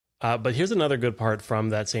But here's another good part from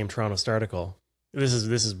that same Toronto Star article. This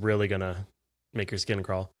is really gonna make your skin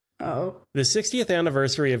crawl. Oh. The 60th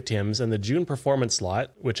anniversary of Tim's and the June performance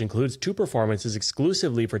slot, which includes 2 performances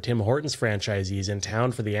exclusively for Tim Hortons franchisees in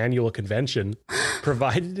town for the annual convention,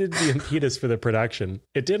 provided the impetus for the production.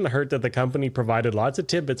 It didn't hurt that the company provided lots of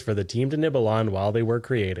tidbits for the team to nibble on while they were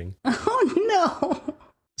creating. Oh, no.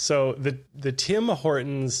 So the Tim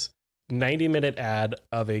Hortons 90-minute ad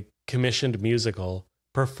of a commissioned musical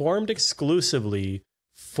performed exclusively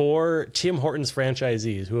for Tim Hortons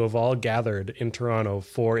franchisees who have all gathered in Toronto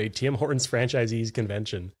for a Tim Hortons franchisees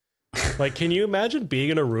convention. Like, can you imagine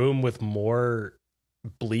being in a room with more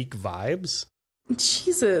bleak vibes?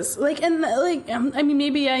 Jesus. Like, and like, I mean,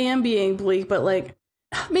 maybe I am being bleak, but like,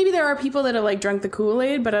 maybe there are people that have like drunk the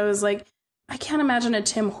Kool-Aid, but I was like, I can't imagine a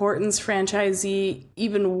Tim Hortons franchisee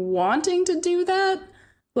even wanting to do that.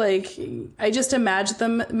 Like, I just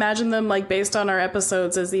imagine them like based on our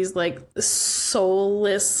episodes as these like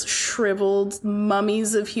soulless, shriveled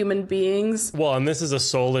mummies of human beings. Well, and this is a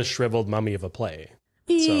soulless, shriveled mummy of a play.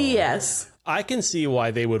 So Yes. I can see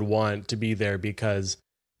why they would want to be there, because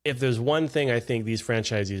if there's one thing I think these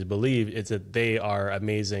franchisees believe, it's that they are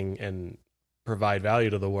amazing and provide value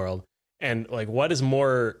to the world. And like, what is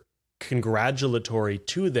more congratulatory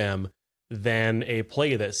to them than a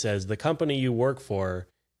play that says the company you work for,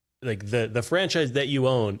 like the franchise that you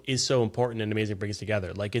own, is so important and amazing, brings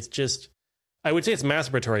together. Like, it's just, I would say it's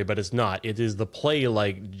masturbatory, but it's not. It is the play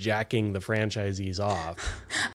like jacking the franchisees off.